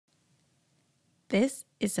This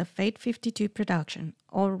is a Fate 52 production,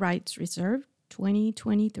 all rights reserved,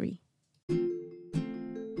 2023.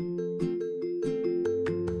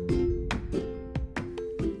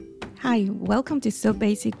 Hi, welcome to So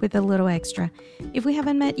Basic with a Little Extra. If we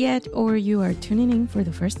haven't met yet or you are tuning in for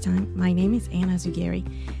the first time, my name is Anna Zugeri,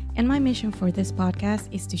 and my mission for this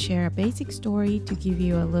podcast is to share a basic story to give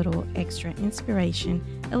you a little extra inspiration,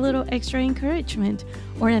 a little extra encouragement,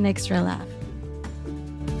 or an extra laugh.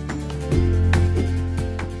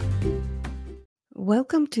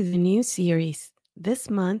 Welcome to the new series. This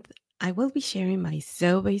month, I will be sharing my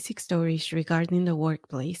So Basic stories regarding the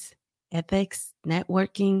workplace, ethics,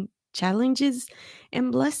 networking, challenges,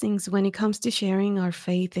 and blessings when it comes to sharing our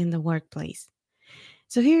faith in the workplace.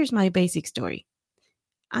 So here's my basic story.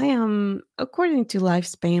 I am, according to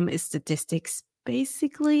Lifespan statistics,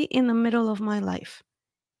 basically in the middle of my life.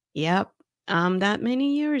 Yep, I'm that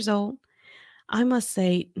many years old. I must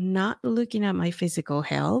say, not looking at my physical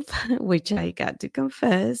health, which I got to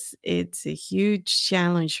confess, it's a huge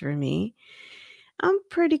challenge for me. I'm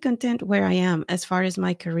pretty content where I am as far as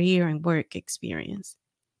my career and work experience.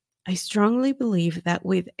 I strongly believe that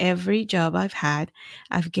with every job I've had,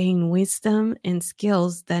 I've gained wisdom and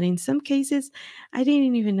skills that in some cases I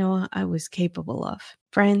didn't even know I was capable of.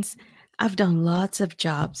 Friends, I've done lots of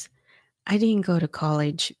jobs. I didn't go to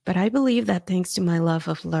college, but I believe that thanks to my love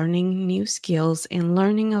of learning new skills and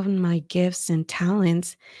learning of my gifts and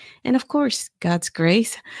talents, and of course, God's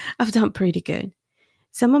grace, I've done pretty good.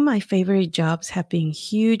 Some of my favorite jobs have been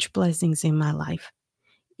huge blessings in my life,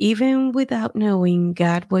 even without knowing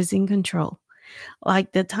God was in control.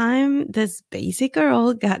 Like the time this basic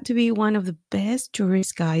girl got to be one of the best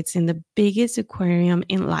tourist guides in the biggest aquarium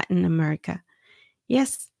in Latin America.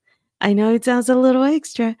 Yes, I know it sounds a little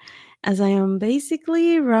extra, as I am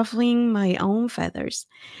basically ruffling my own feathers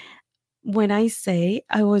when I say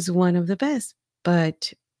I was one of the best,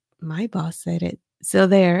 but my boss said it. So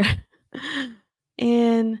there.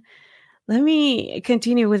 And let me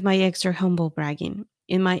continue with my extra humble bragging.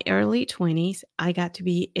 In my early 20s, I got to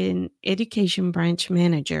be an education branch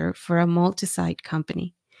manager for a multi site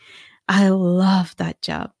company. I love that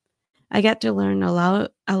job. I got to learn a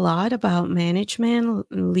lot about management,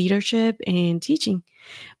 leadership, and teaching.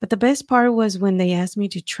 But the best part was when they asked me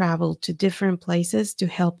to travel to different places to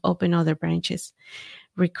help open other branches,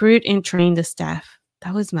 recruit and train the staff.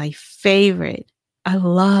 That was my favorite. I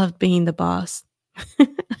loved being the boss.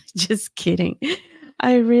 Just kidding.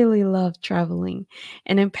 I really love traveling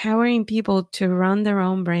and empowering people to run their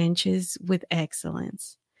own branches with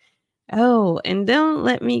excellence. Oh, and don't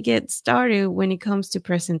let me get started when it comes to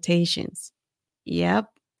presentations. Yep,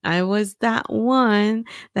 I was that one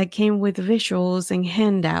that came with visuals and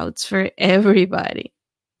handouts for everybody.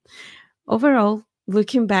 Overall,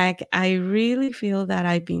 looking back, I really feel that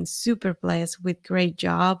I've been super blessed with great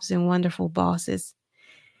jobs and wonderful bosses.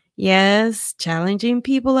 Yes, challenging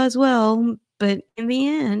people as well, but in the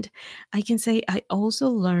end, I can say I also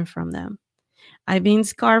learned from them. I've been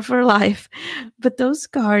scarred for life, but those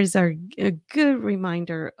scars are a good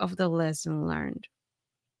reminder of the lesson learned.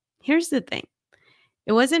 Here's the thing.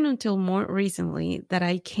 It wasn't until more recently that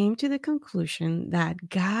I came to the conclusion that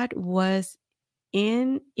God was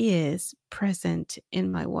and is present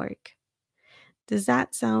in my work. Does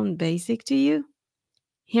that sound basic to you?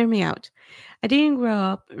 Hear me out. I didn't grow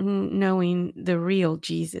up knowing the real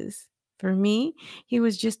Jesus. For me, he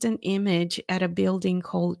was just an image at a building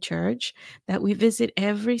called church that we visit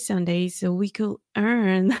every Sunday so we could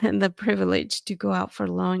earn the privilege to go out for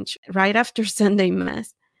lunch right after Sunday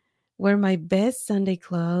Mass, wear my best Sunday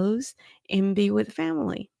clothes, and be with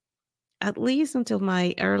family, at least until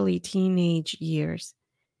my early teenage years.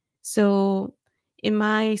 So, in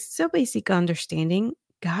my so basic understanding,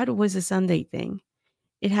 God was a Sunday thing.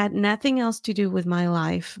 It had nothing else to do with my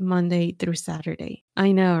life Monday through Saturday.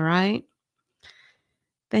 I know, right?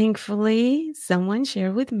 Thankfully, someone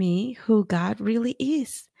shared with me who God really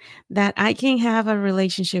is, that I can have a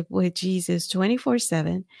relationship with Jesus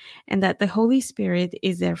 24/7, and that the Holy Spirit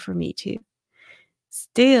is there for me too.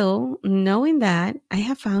 Still, knowing that, I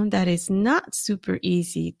have found that it's not super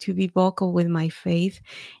easy to be vocal with my faith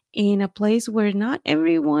in a place where not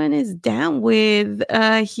everyone is down with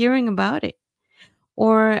hearing about it.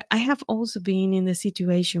 Or I have also been in the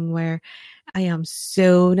situation where I am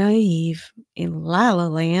so naive in La La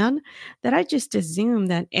Land that I just assume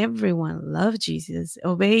that everyone loves Jesus,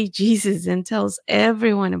 obey Jesus, and tells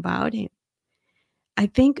everyone about him. I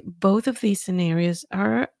think both of these scenarios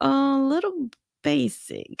are a little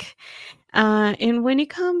basic. And when it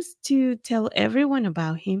comes to tell everyone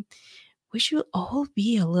about him, we should all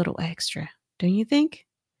be a little extra, don't you think?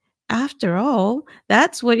 After all,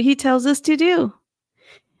 that's what he tells us to do.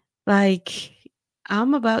 Like,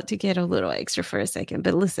 I'm about to get a little extra for a second,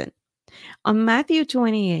 but listen. On Matthew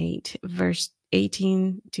 28, verse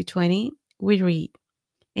 18 to 20, we read,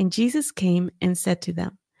 "And Jesus came and said to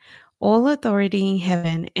them, 'All authority in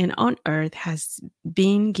heaven and on earth has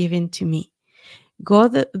been given to me. Go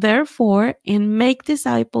therefore and make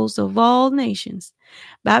disciples of all nations.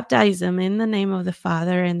 Baptize them in the name of the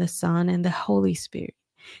Father and the Son and the Holy Spirit,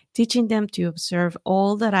 teaching them to observe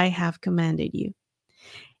all that I have commanded you.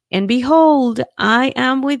 And behold, I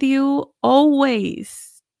am with you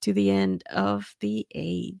always to the end of the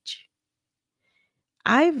age.'"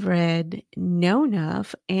 I've read, known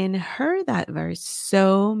of, and heard that verse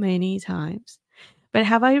so many times. But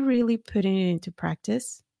have I really put it into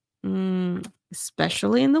practice?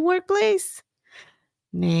 Especially in the workplace?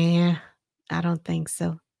 Nah, I don't think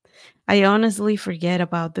so. I honestly forget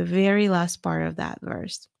about the very last part of that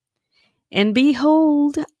verse. "And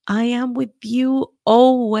behold, I am with you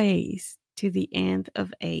always to the end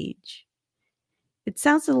of age." It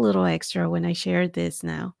sounds a little extra when I share this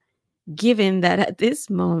now, given that at this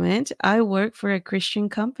moment I work for a Christian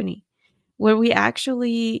company where we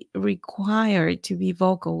actually require to be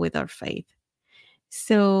vocal with our faith.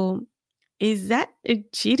 So, is that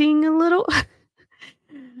cheating a little?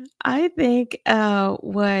 I think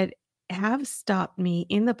what have stopped me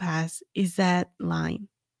in the past is that line,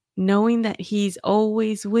 knowing that he's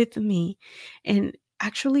always with me and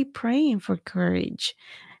actually praying for courage,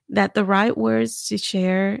 that the right words to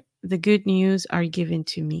share the good news are given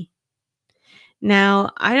to me. Now,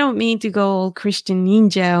 I don't mean to go all Christian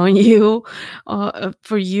ninja on you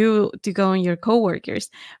for you to go on your coworkers,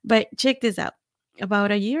 but check this out.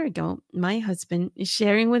 About a year ago, my husband is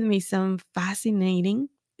sharing with me some fascinating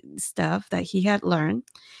stuff that he had learned,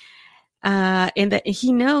 and that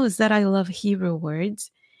he knows that I love Hebrew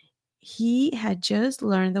words. He had just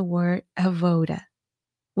learned the word avoda,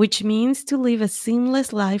 which means to live a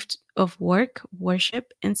seamless life of work,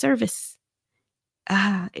 worship, and service.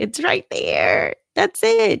 It's right there. That's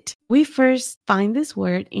it. We first find this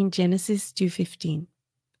word in Genesis 2:15.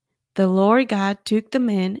 "The Lord God took the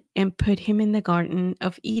man and put him in the garden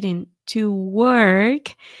of Eden to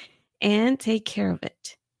work and take care of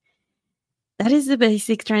it." That is the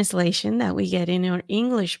basic translation that we get in our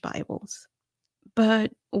English Bibles.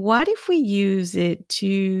 But what if we use it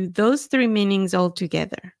to those three meanings all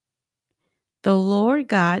together? The Lord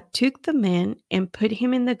God took the man and put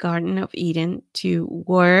him in the Garden of Eden to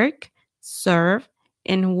work, serve,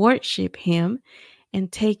 and worship him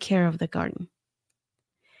and take care of the garden.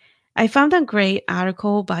 I found a great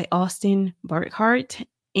article by Austin Burkhardt,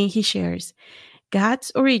 and he shares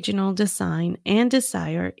God's original design and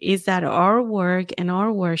desire is that our work and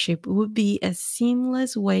our worship would be a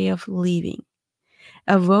seamless way of living.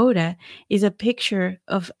 Avoda is a picture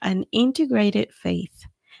of an integrated faith,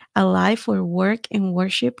 a life where work and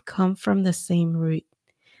worship come from the same root,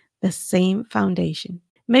 the same foundation.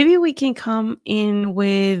 Maybe we can come in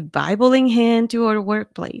with Bible in hand to our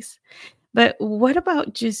workplace, but what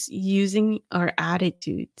about just using our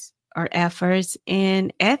attitudes, our efforts,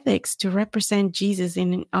 and ethics to represent Jesus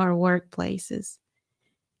in our workplaces?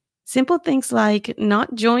 Simple things like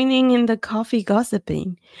not joining in the coffee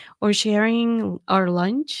gossiping or sharing our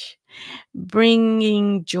lunch,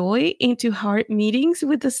 bringing joy into hard meetings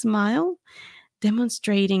with a smile,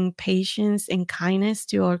 demonstrating patience and kindness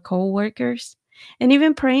to our coworkers, and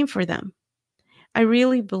even praying for them. I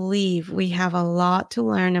really believe we have a lot to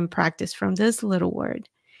learn and practice from this little word.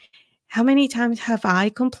 How many times have I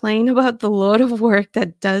complained about the load of work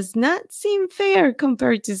that does not seem fair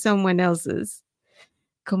compared to someone else's?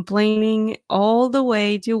 Complaining all the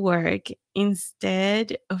way to work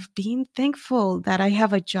instead of being thankful that I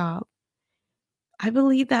have a job. I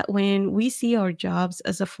believe that when we see our jobs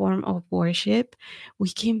as a form of worship, we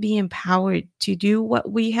can be empowered to do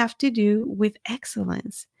what we have to do with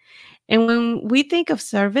excellence. And when we think of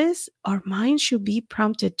service, our mind should be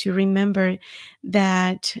prompted to remember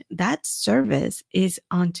that that service is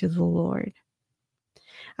unto the Lord.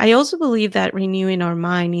 I also believe that renewing our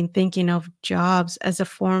mind in thinking of jobs as a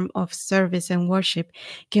form of service and worship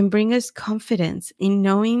can bring us confidence in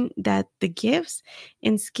knowing that the gifts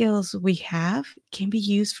and skills we have can be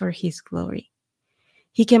used for His glory.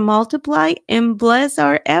 He can multiply and bless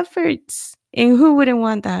our efforts. And who wouldn't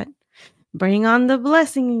want that? Bring on the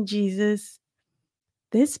blessing, Jesus.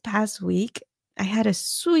 This past week, I had a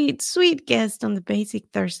sweet, sweet guest on the Basic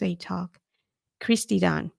Thursday Talk, Christy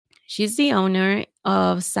Dunn. She's the owner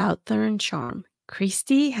of Southern Charm.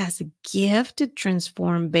 Christy has a gift to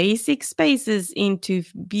transform basic spaces into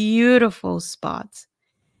beautiful spots.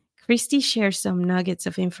 Christy shares some nuggets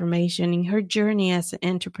of information in her journey as an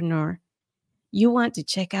entrepreneur. you want to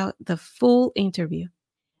check out the full interview.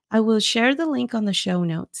 I will share the link on the show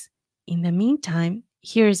notes. In the meantime,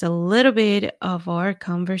 here's a little bit of our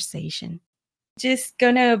conversation. Just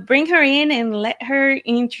gonna bring her in and let her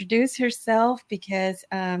introduce herself because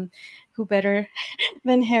who better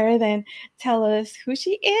than her than tell us who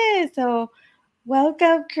she is. So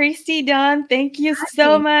welcome, Christy Dunn. Thank you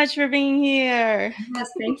so much for being here. Yes,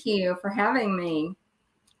 thank you for having me.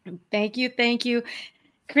 Thank you. Thank you.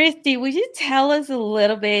 Christy, would you tell us a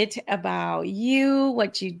little bit about you,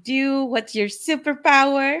 what you do, what's your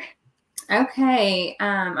superpower? Okay,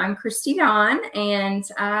 I'm Christy Dawn, and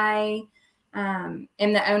I am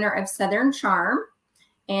the owner of Southern Charm,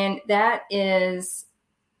 and that is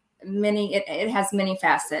it has many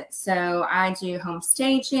facets. So I do home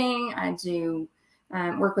staging, I do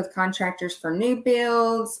work with contractors for new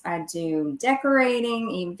builds, I do decorating,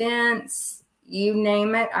 events, you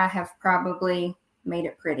name it, I have probably made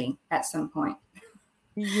it pretty at some point.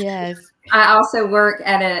 Yes. I also work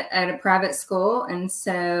at a private school, and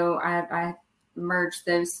so I merged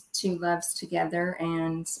those two loves together,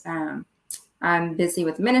 and I'm busy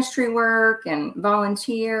with ministry work and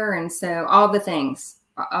volunteer, and so all the things.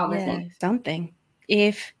 Something.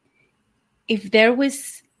 If there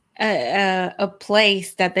was a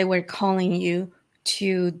place that they were calling you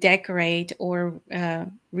to decorate or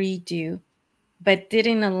redo, but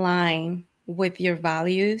didn't align with your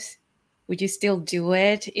values, would you still do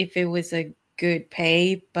it if it was a good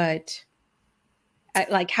pay? But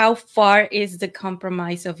like, how far is the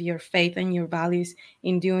compromise of your faith and your values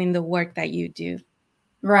in doing the work that you do?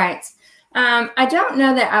 Right. I don't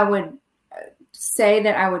know that I would say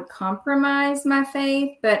that I would compromise my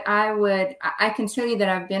faith, but I can tell you that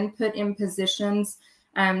I've been put in positions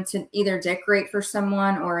to either decorate for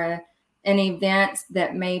someone or an event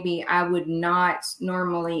that maybe I would not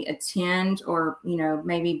normally attend, or,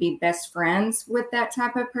 maybe be best friends with that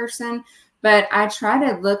type of person. But I try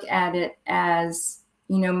to look at it as,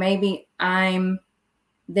 maybe I'm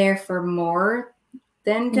there for more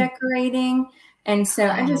than decorating. And so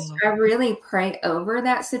I really pray over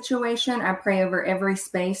that situation. I pray over every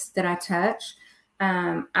space that I touch.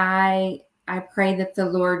 I pray that the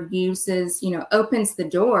Lord uses, opens the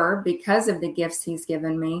door because of the gifts he's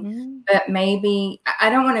given me. But maybe I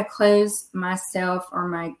don't want to close myself or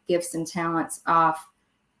my gifts and talents off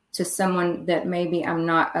to someone that maybe I'm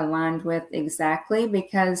not aligned with exactly,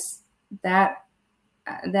 because that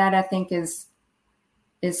I think is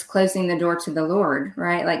closing the door to the Lord,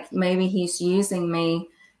 right? Like maybe he's using me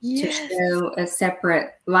to show a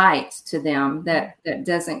separate light to them that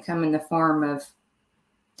doesn't come in the form of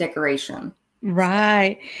decoration.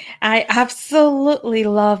 Right. I absolutely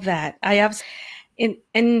love that.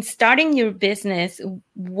 In starting your business,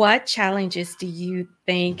 what challenges do you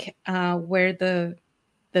think were the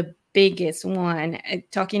biggest one?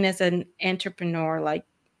 Talking as an entrepreneur, like,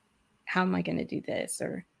 how am I going to do this?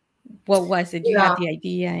 Or what was it? You had the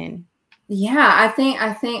idea and... Yeah, I think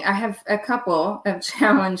I have a couple of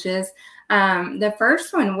challenges. The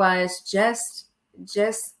first one was just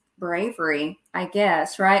bravery, I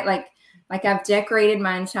guess, right? Like I've decorated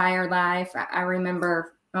my entire life. I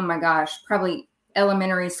remember, oh my gosh, probably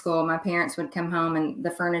elementary school, my parents would come home and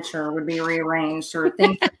the furniture would be rearranged or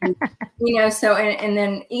things, so, and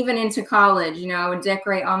then even into college, I would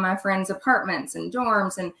decorate all my friends' apartments and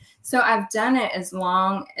dorms. And so I've done it as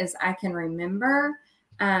long as I can remember.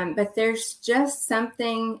 But there's just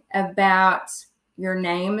something about your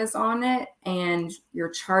name is on it and you're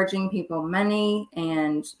charging people money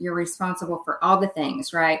and you're responsible for all the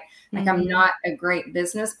things, right? Like I'm not a great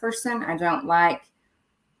business person. I don't like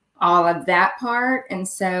all of that part. And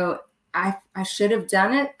so I should have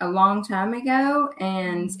done it a long time ago.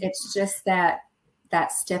 And it's just that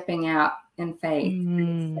stepping out in faith.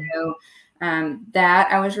 So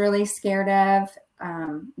that I was really scared of.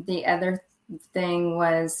 The other thing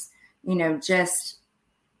was, just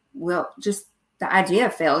the idea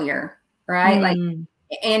of failure, right? Like,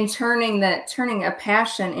 and turning a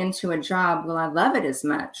passion into a job. Will I love it as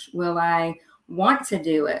much? Will I want to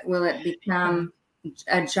do it? Will it become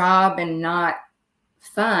a job and not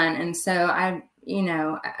fun? And so I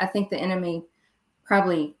think the enemy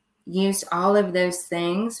probably used all of those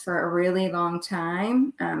things for a really long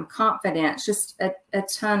time. Confidence, just a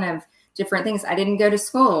ton of different things. I didn't go to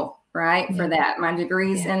school, right, for that. My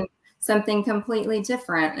degree's in something completely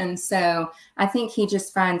different. And so I think he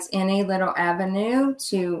just finds any little avenue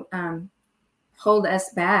to hold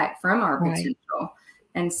us back from our potential.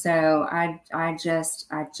 And so I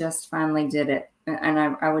just finally did it. And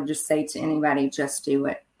I would just say to anybody, just do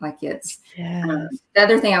it. Like it's Yes. the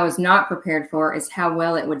other thing I was not prepared for is how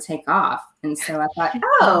well it would take off. And so I thought,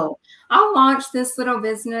 oh, I'll launch this little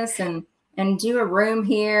business and do a room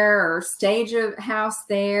here or stage a house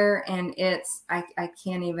there. And it's, I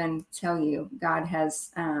can't even tell you, God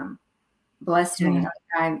has blessed me.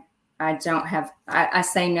 I don't have, I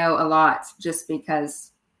say no a lot just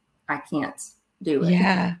because I can't do it.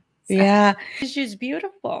 Yeah. So, yeah. It's just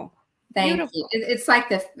beautiful. Thank you. It's like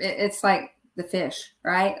the fish,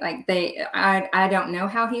 right? Like I don't know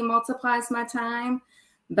how he multiplies my time,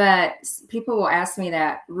 but people will ask me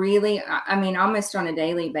that really, I mean, almost on a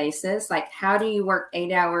daily basis. Like, how do you work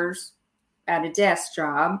 8 hours at a desk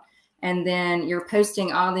job? And then you're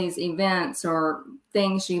posting all these events or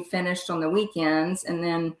things you finished on the weekends, and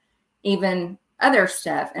then even other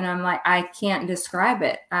stuff. And I'm like, I can't describe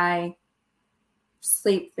it. I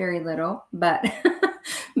sleep very little, but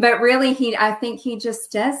but really I think he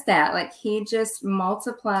just does that. Like, he just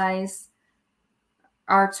multiplies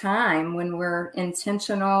our time when we're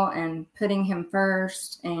intentional and putting him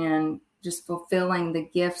first and just fulfilling the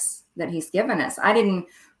gifts that he's given us. I didn't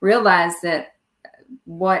realize that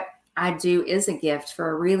what I do is a gift for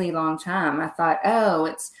a really long time. I thought, oh,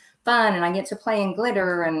 it's fun and I get to play in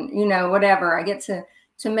glitter and, whatever. I get to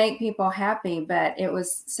make people happy. But it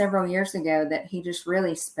was several years ago that he just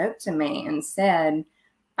really spoke to me and said,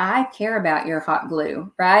 I care about your hot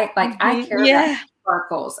glue, right? Like, I care about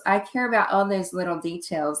sparkles. I care about all those little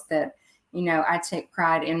details that, I take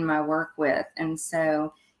pride in my work with. And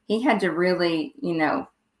so he had to really,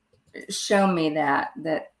 show me that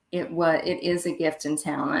it is a gift and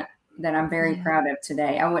talent that I'm very proud of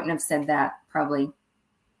today. I wouldn't have said that probably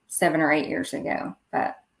 7 or 8 years ago,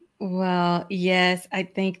 but. Well, yes, I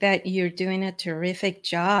think that you're doing a terrific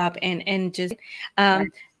job and just,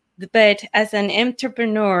 but as an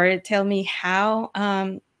entrepreneur, tell me how,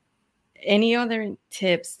 any other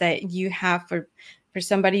tips that you have for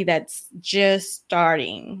somebody that's just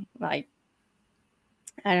starting, like,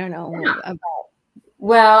 I don't know about.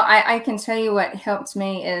 Well, I can tell you what helped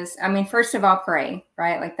me is, I mean, first of all, pray,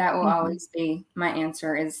 right? Like, that will always be my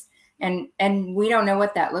answer is, and we don't know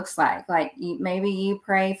what that looks like. Like, maybe you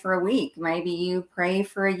pray for a week, maybe you pray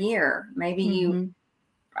for a year, maybe you,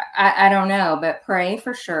 I don't know, but pray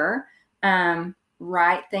for sure.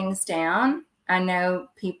 Write things down. I know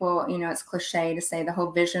people, it's cliche to say the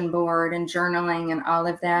whole vision board and journaling and all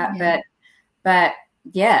of that, but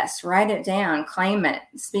yes, write it down, claim it,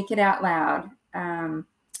 speak it out loud.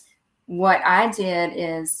 What I did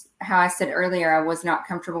is, how I said earlier, I was not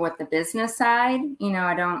comfortable with the business side.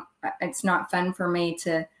 It's not fun for me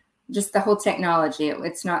to just the whole technology.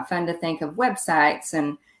 It's not fun to think of websites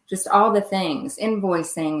and just all the things,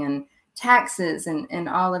 invoicing and taxes and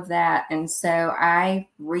all of that. And so I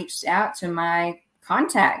reached out to my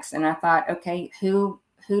contacts and I thought, okay, who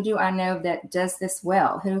do I know that does this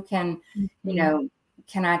well? Who can,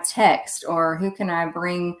 can I text, or who can I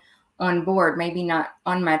bring on board? Maybe not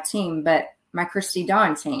on my team, but my Christy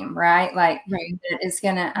Dawn team, right? Like, that is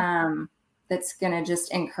that's gonna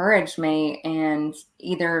just encourage me, and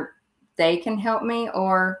either they can help me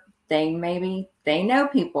or they know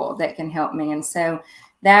people that can help me. And so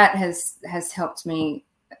that has helped me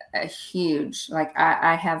a huge, like,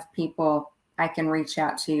 I have people I can reach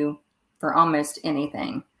out to for almost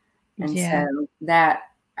anything. And so that,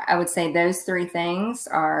 I would say those 3 things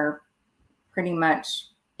are pretty much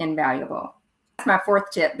invaluable. That's my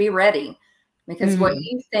 4th tip. Be ready, because what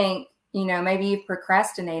you think, maybe you've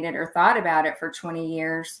procrastinated or thought about it for 20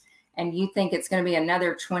 years and you think it's going to be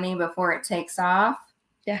another 20 before it takes off.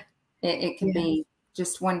 Yeah. It could be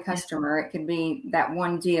just one customer. It could be that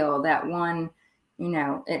one deal, that one,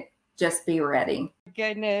 just be ready.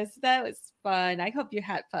 Goodness, that was fun. I hope you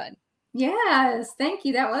had fun. Yes. Thank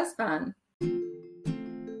you. That was fun.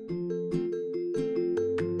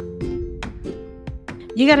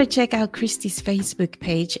 You got to check out Christy's Facebook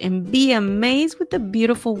page and be amazed with the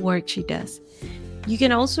beautiful work she does. You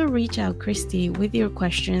can also reach out Christy with your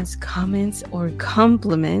questions, comments, or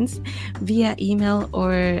compliments via email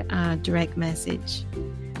or direct message.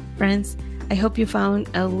 Friends, I hope you found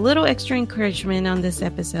a little extra encouragement on this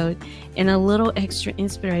episode and a little extra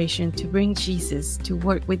inspiration to bring Jesus to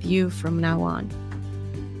work with you from now on.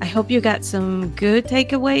 I hope you got some good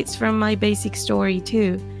takeaways from my basic story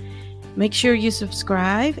too. Make sure you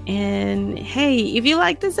subscribe, and hey, if you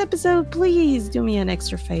like this episode, please do me an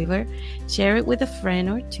extra favor. Share it with a friend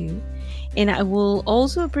or two. And I will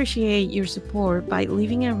also appreciate your support by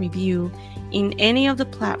leaving a review in any of the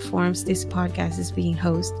platforms this podcast is being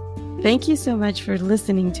hosted. Thank you so much for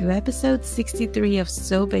listening to episode 63 of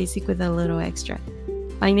So Basic with a Little Extra.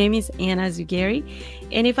 My name is Anna Zugari,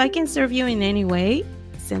 and if I can serve you in any way,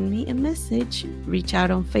 send me a message. Reach out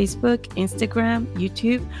on Facebook, Instagram,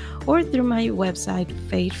 YouTube, or through my website,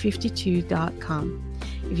 fade52.com.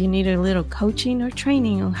 If you need a little coaching or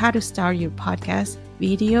training on how to start your podcast,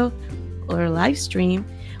 video, or live stream,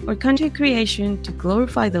 or content creation to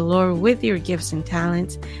glorify the Lord with your gifts and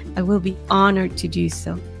talents, I will be honored to do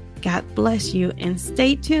so. God bless you, and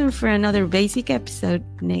stay tuned for another basic episode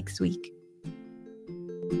next week.